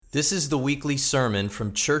This is the weekly sermon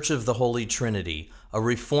from Church of the Holy Trinity, a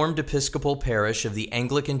Reformed Episcopal parish of the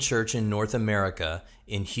Anglican Church in North America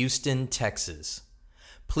in Houston, Texas.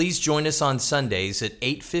 Please join us on Sundays at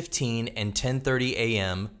 8:15 and 10:30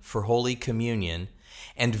 a.m. for Holy Communion,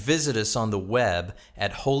 and visit us on the web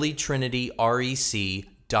at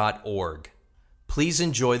holytrinityrec.org. Please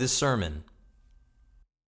enjoy the sermon.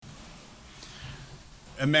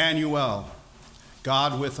 Emmanuel,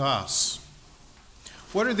 God with us.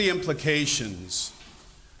 What are the implications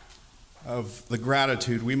of the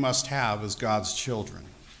gratitude we must have as God's children?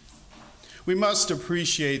 We must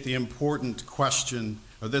appreciate the important question,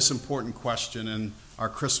 or this important question, in our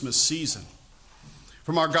Christmas season.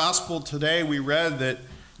 From our gospel today, we read that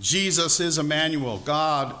Jesus is Emmanuel,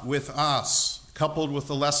 God with us. Coupled with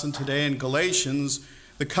the lesson today in Galatians,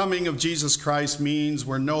 the coming of Jesus Christ means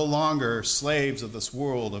we're no longer slaves of this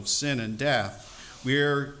world of sin and death.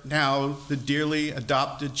 We're now the dearly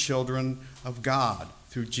adopted children of God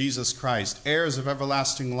through Jesus Christ, heirs of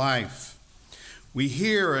everlasting life. We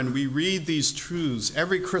hear and we read these truths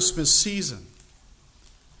every Christmas season.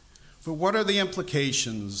 But what are the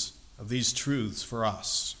implications of these truths for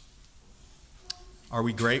us? Are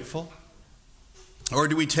we grateful? Or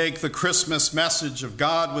do we take the Christmas message of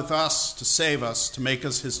God with us to save us, to make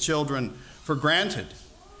us his children, for granted?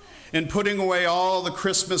 In putting away all the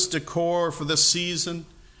Christmas decor for this season,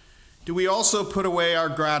 do we also put away our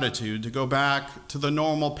gratitude to go back to the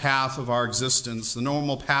normal path of our existence, the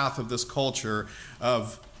normal path of this culture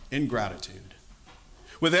of ingratitude?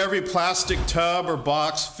 With every plastic tub or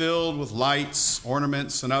box filled with lights,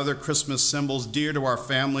 ornaments, and other Christmas symbols dear to our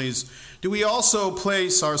families, do we also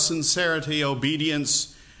place our sincerity,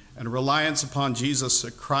 obedience, and reliance upon Jesus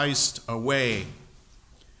Christ away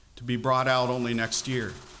to be brought out only next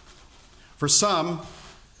year? For some,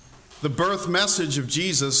 the birth message of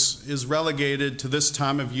Jesus is relegated to this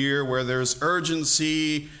time of year where there's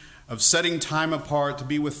urgency of setting time apart to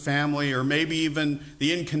be with family, or maybe even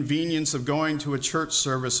the inconvenience of going to a church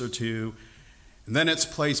service or two, and then it's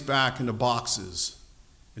placed back into boxes,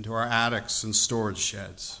 into our attics and storage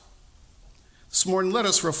sheds. This morning, let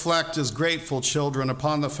us reflect as grateful children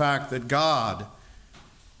upon the fact that God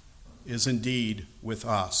is indeed with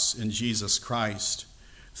us in Jesus Christ,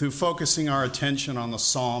 through focusing our attention on the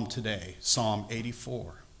psalm today, Psalm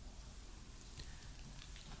 84.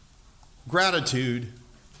 Gratitude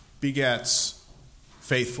begets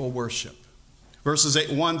faithful worship. Verses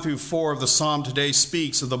 1 through 4 of the psalm today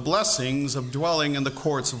speaks of the blessings of dwelling in the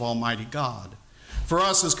courts of Almighty God. For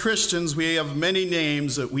us as Christians, we have many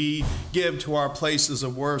names that we give to our places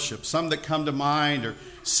of worship. Some that come to mind are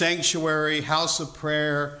sanctuary, house of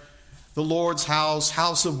prayer, the Lord's house,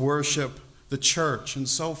 house of worship, the church, and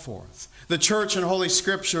so forth. The church in Holy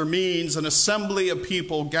Scripture means an assembly of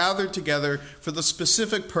people gathered together for the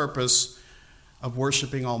specific purpose of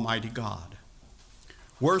worshiping Almighty God.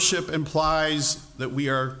 Worship implies that we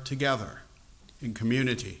are together in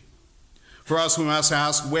community. For us, we must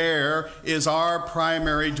ask, where is our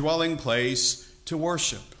primary dwelling place to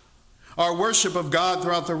worship? Our worship of God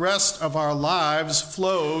throughout the rest of our lives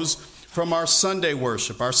flows from our Sunday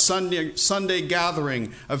worship, our Sunday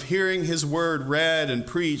gathering of hearing his word read and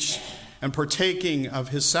preached and partaking of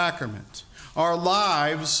his sacrament. Our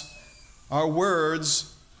lives, our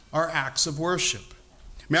words, are acts of worship.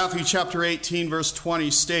 Matthew chapter 18, verse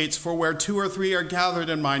 20 states, "For where two or three are gathered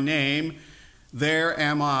in my name, there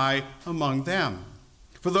am I among them."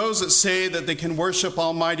 For those that say that they can worship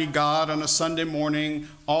Almighty God on a Sunday morning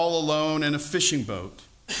all alone in a fishing boat,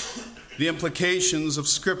 the implications of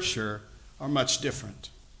Scripture are much different.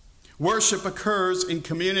 Worship occurs in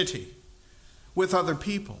community with other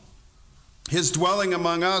people. His dwelling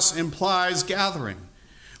among us implies gathering.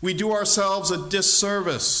 We do ourselves a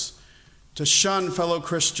disservice to shun fellow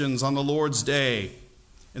Christians on the Lord's day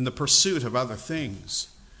in the pursuit of other things.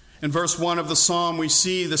 In verse 1 of the psalm, we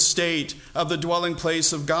see the state of the dwelling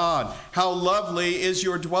place of God. How lovely is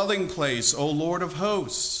your dwelling place, O Lord of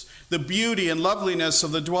hosts! The beauty and loveliness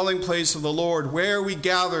of the dwelling place of the Lord, where we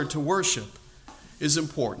gather to worship, is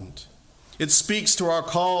important. It speaks to our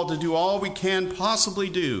call to do all we can possibly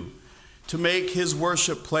do to make his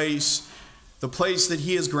worship place, the place that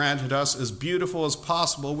he has granted us, as beautiful as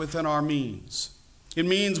possible within our means. It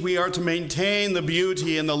means we are to maintain the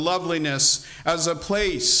beauty and the loveliness as a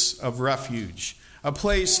place of refuge, a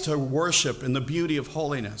place to worship in the beauty of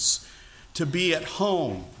holiness, to be at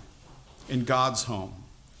home in God's home,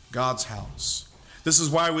 God's house. This is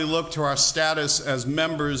why we look to our status as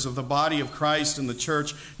members of the body of Christ in the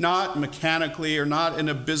church, not mechanically or not in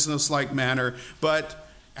a business-like manner, but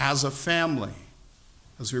as a family.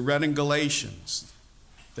 As we read in Galatians,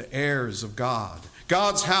 the heirs of God.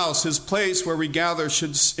 God's house, his place where we gather,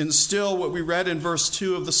 should instill what we read in verse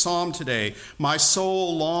 2 of the psalm today. My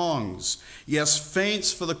soul longs, yes,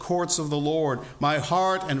 faints for the courts of the Lord. My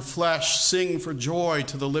heart and flesh sing for joy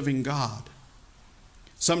to the living God.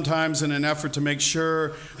 Sometimes in an effort to make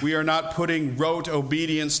sure we are not putting rote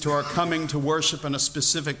obedience to our coming to worship in a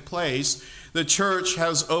specific place, the church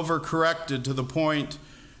has overcorrected to the point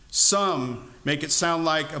some make it sound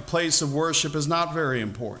like a place of worship is not very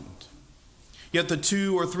important. Yet the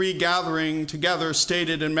 2 or 3 gathering together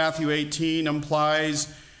stated in Matthew 18 implies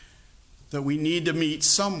that we need to meet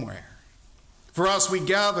somewhere. For us, we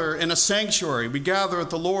gather in a sanctuary. We gather at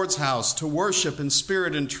the Lord's house to worship in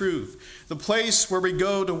spirit and truth. The place where we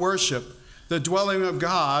go to worship, the dwelling of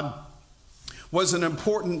God, was an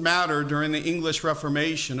important matter during the English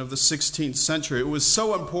Reformation of the 16th century. It was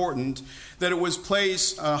so important that it was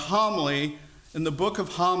placed a homily in the book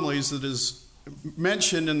of homilies that is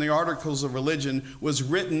mentioned in the Articles of Religion, was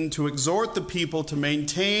written to exhort the people to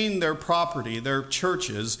maintain their property, their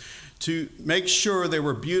churches, to make sure they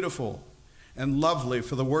were beautiful and lovely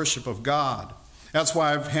for the worship of God. That's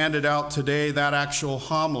why I've handed out today that actual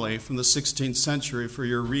homily from the 16th century for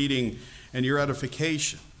your reading and your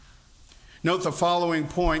edification. Note the following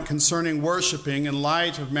point concerning worshiping in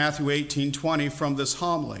light of Matthew 18:20 from this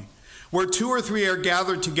homily. Where 2 or 3 are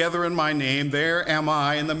gathered together in my name, there am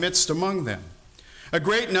I in the midst among them. A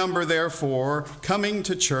great number, therefore, coming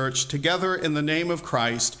to church together in the name of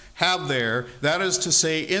Christ, have there, that is to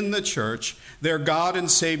say, in the church, their God and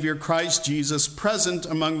Savior Christ Jesus present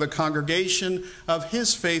among the congregation of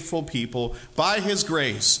his faithful people by his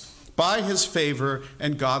grace, by his favor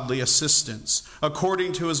and godly assistance,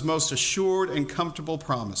 according to his most assured and comfortable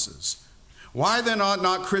promises. Why then ought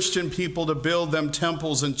not Christian people to build them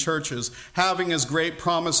temples and churches, having as great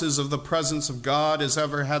promises of the presence of God as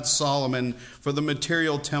ever had Solomon for the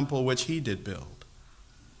material temple which he did build?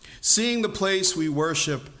 Seeing the place we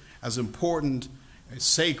worship as important, as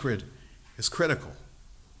sacred, is critical.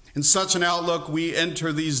 In such an outlook, we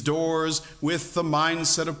enter these doors with the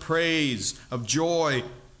mindset of praise, of joy,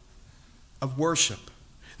 of worship.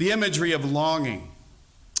 The imagery of longing,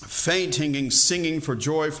 fainting and singing for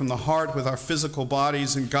joy from the heart with our physical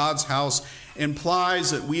bodies in God's house implies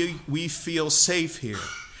that we feel safe here,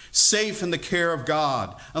 safe in the care of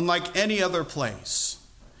God, unlike any other place.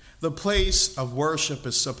 The place of worship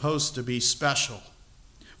is supposed to be special.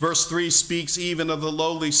 Verse 3 speaks even of the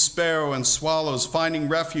lowly sparrow and swallows finding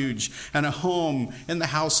refuge and a home in the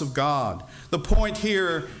house of God. The point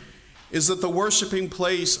here is that the worshiping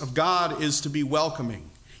place of God is to be welcoming,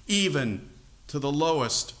 even to the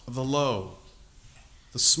lowest of the low,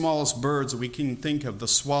 the smallest birds that we can think of, the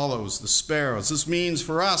swallows, the sparrows. This means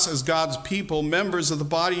for us as God's people, members of the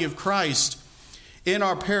body of Christ in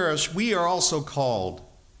our parish, we are also called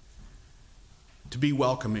to be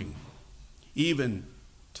welcoming, even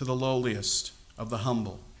to the lowliest of the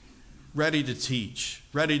humble, ready to teach,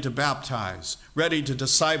 ready to baptize, ready to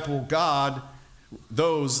disciple God,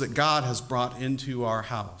 those that God has brought into our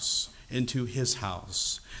house, into his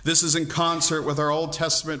house. This is in concert with our Old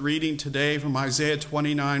Testament reading today from Isaiah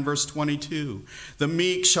 29, verse 22. The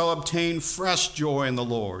meek shall obtain fresh joy in the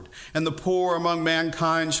Lord, and the poor among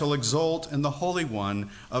mankind shall exult in the Holy One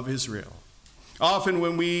of Israel. Often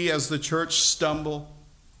when we as the church stumble,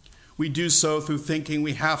 we do so through thinking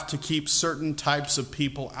we have to keep certain types of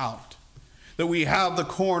people out, that we have the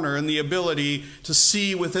corner and the ability to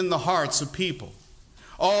see within the hearts of people.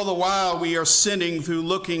 All the while we are sinning through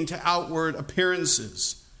looking to outward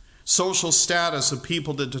appearances, social status of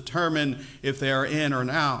people to determine if they are in or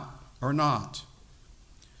out or not.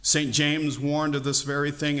 St. James warned of this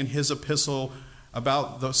very thing in his epistle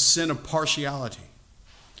about the sin of partiality.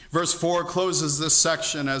 Verse 4 closes this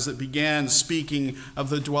section as it began, speaking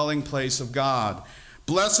of the dwelling place of God.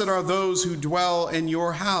 Blessed are those who dwell in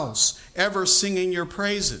your house, ever singing your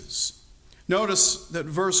praises. Notice that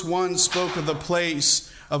verse 1 spoke of the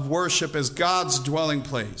place of worship as God's dwelling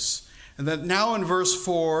place. And that now in verse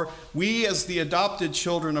 4, we as the adopted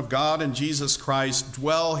children of God in Jesus Christ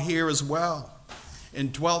dwell here as well,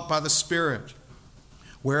 and dwelt by the Spirit,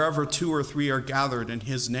 wherever 2 or 3 are gathered in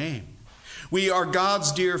his name. We are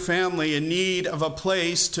God's dear family in need of a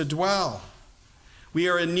place to dwell. We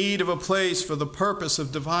are in need of a place for the purpose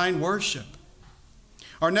of divine worship.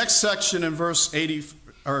 Our next section in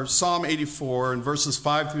Psalm 84 in verses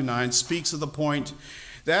 5 through 9 speaks of the point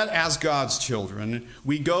that as God's children,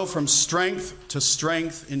 we go from strength to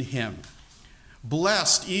strength in him.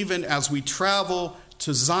 Blessed even as we travel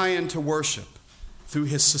to Zion to worship through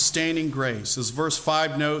his sustaining grace. As verse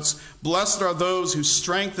 5 notes, blessed are those whose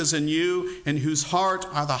strength is in you and whose heart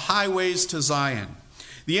are the highways to Zion.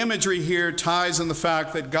 The imagery here ties in the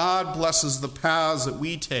fact that God blesses the paths that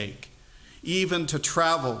we take, even to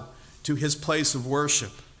travel to his place of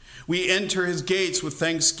worship. We enter his gates with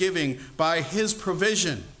thanksgiving by his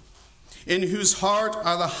provision. In whose heart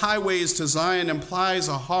are the highways to Zion implies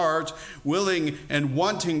a heart willing and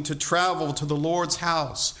wanting to travel to the Lord's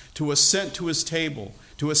house, to ascend to his table,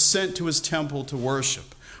 to ascend to his temple to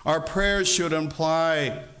worship. Our prayers should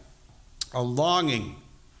imply a longing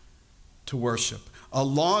to worship, a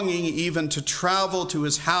longing even to travel to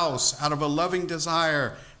his house out of a loving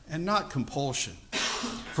desire and not compulsion.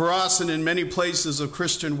 For us, and in many places of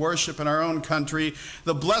Christian worship in our own country,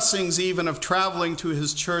 the blessings even of traveling to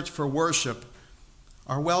his church for worship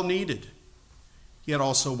are well needed, yet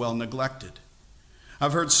also well neglected.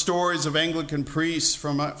 I've heard stories of Anglican priests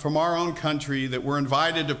from our own country that were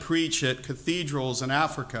invited to preach at cathedrals in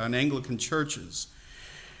Africa and Anglican churches,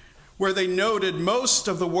 where they noted most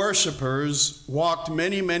of the worshipers walked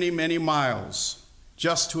many, many, many miles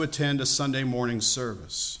just to attend a Sunday morning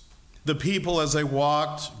service. The people, as they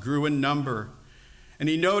walked, grew in number. And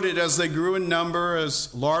he noted as they grew in number,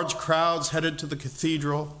 as large crowds headed to the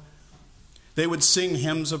cathedral, they would sing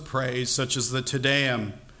hymns of praise, such as the Te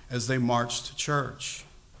Deum, as they marched to church.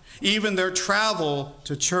 Even their travel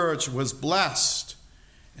to church was blessed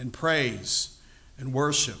in praise and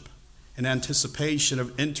worship in anticipation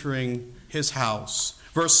of entering his house.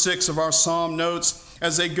 Verse 6 of our psalm notes,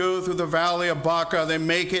 as they go through the valley of Baca, they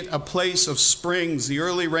make it a place of springs. The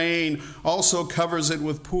early rain also covers it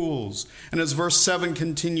with pools. And as verse 7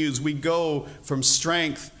 continues, we go from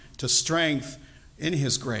strength to strength in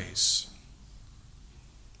his grace.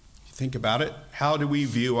 Think about it. How do we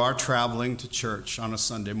view our traveling to church on a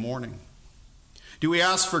Sunday morning? Do we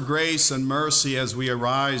ask for grace and mercy as we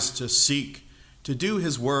arise to seek to do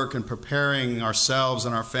his work in preparing ourselves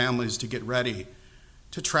and our families to get ready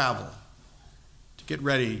to travel, to get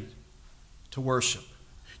ready to worship?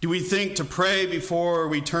 Do we think to pray before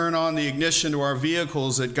we turn on the ignition to our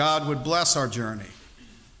vehicles that God would bless our journey,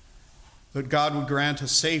 that God would grant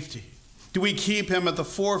us safety? Do we keep him at the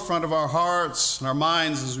forefront of our hearts and our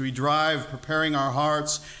minds as we drive, preparing our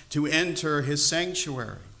hearts to enter his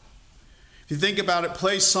sanctuary? If you think about it,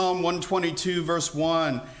 place Psalm 122, verse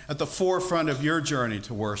 1 at the forefront of your journey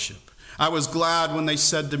to worship. I was glad when they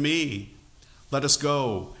said to me, let us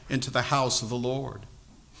go into the house of the Lord.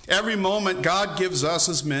 Every moment God gives us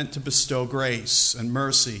is meant to bestow grace and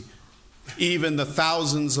mercy, even the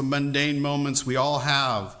thousands of mundane moments we all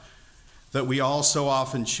have that we all so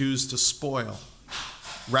often choose to spoil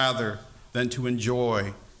rather than to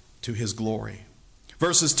enjoy to his glory.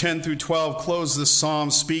 Verses 10 through 12 close this psalm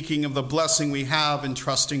speaking of the blessing we have in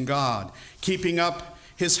trusting God. Keeping up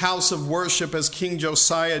his house of worship as King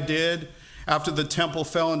Josiah did after the temple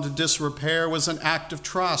fell into disrepair was an act of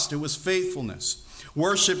trust. It was faithfulness.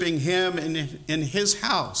 Worshiping him in his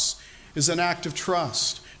house is an act of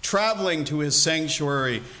trust. Traveling to his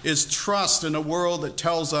sanctuary is trust in a world that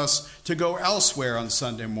tells us to go elsewhere on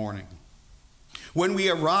Sunday morning. When we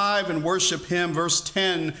arrive and worship him, verse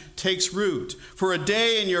 10 takes root. For a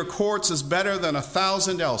day in your courts is better than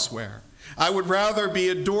 1,000 elsewhere. I would rather be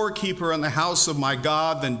a doorkeeper in the house of my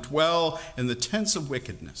God than dwell in the tents of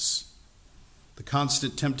wickedness. The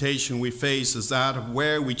constant temptation we face is that of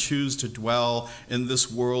where we choose to dwell in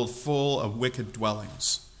this world full of wicked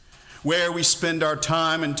dwellings. Where we spend our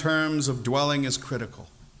time in terms of dwelling is critical.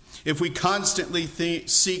 If we constantly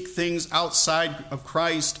seek things outside of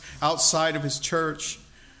Christ, outside of his church,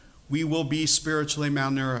 we will be spiritually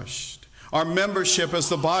malnourished. Our membership as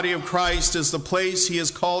the body of Christ is the place he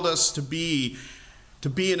has called us to be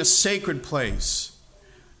in a sacred place,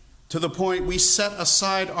 to the point we set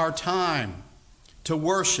aside our time to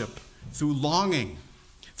worship through longing,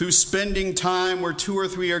 through spending time where 2 or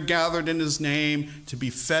 3 are gathered in his name to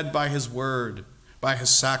be fed by his word, by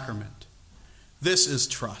his sacrament. This is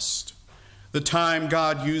trust. The time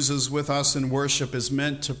God uses with us in worship is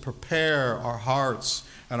meant to prepare our hearts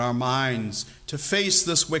and our minds to face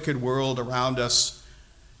this wicked world around us,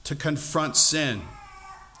 to confront sin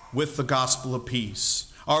with the gospel of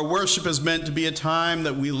peace. Our worship is meant to be a time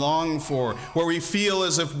that we long for, where we feel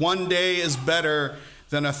as if one day is better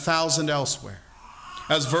than 1,000 elsewhere.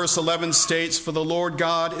 As verse 11 states, for the Lord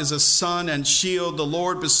God is a sun and shield. The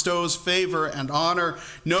Lord bestows favor and honor.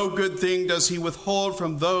 No good thing does he withhold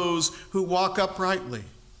from those who walk uprightly.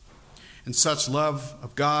 In such love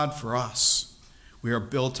of God for us, we are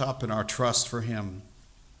built up in our trust for him.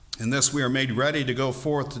 In this we are made ready to go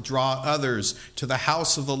forth to draw others to the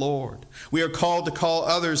house of the Lord. We are called to call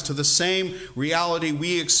others to the same reality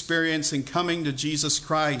we experience in coming to Jesus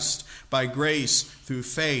Christ by grace through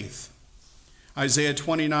faith. Isaiah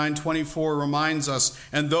 29:24 reminds us,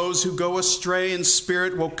 and those who go astray in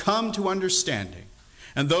spirit will come to understanding,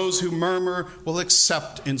 and those who murmur will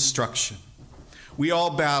accept instruction. We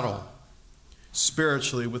all battle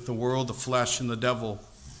spiritually with the world, the flesh, and the devil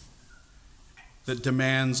that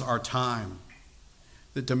demands our time,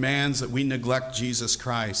 that demands that we neglect Jesus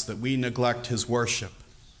Christ, that we neglect his worship,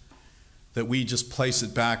 that we just place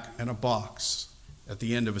it back in a box at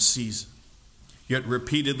the end of a season. Yet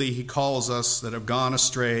repeatedly he calls us that have gone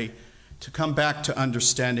astray to come back to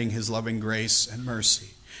understanding his loving grace and mercy.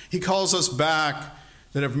 He calls us back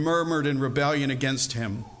that have murmured in rebellion against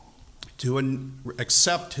him to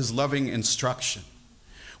accept his loving instruction.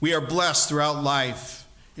 We are blessed throughout life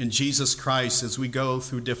in Jesus Christ as we go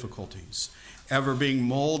through difficulties, ever being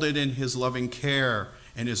molded in his loving care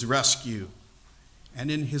and his rescue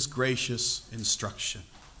and in his gracious instruction.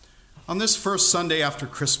 On this first Sunday after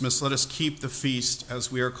Christmas, let us keep the feast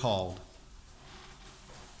as we are called.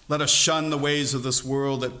 Let us shun the ways of this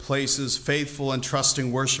world that places faithful and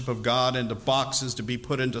trusting worship of God into boxes to be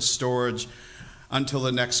put into storage until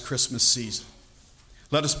the next Christmas season.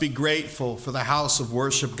 Let us be grateful for the house of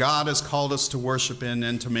worship God has called us to worship in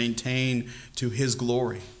and to maintain to his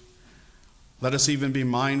glory. Let us even be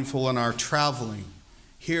mindful in our traveling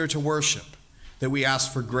here to worship that we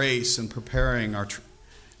ask for grace in preparing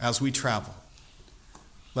as we travel.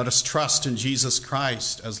 Let us trust in Jesus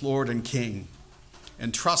Christ as Lord and King,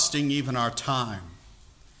 and trusting even our time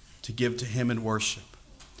to give to him in worship.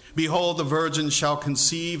 Behold, the virgin shall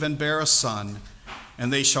conceive and bear a son,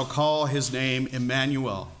 and they shall call his name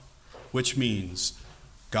Emmanuel, which means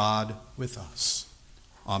God with us.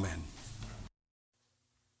 Amen.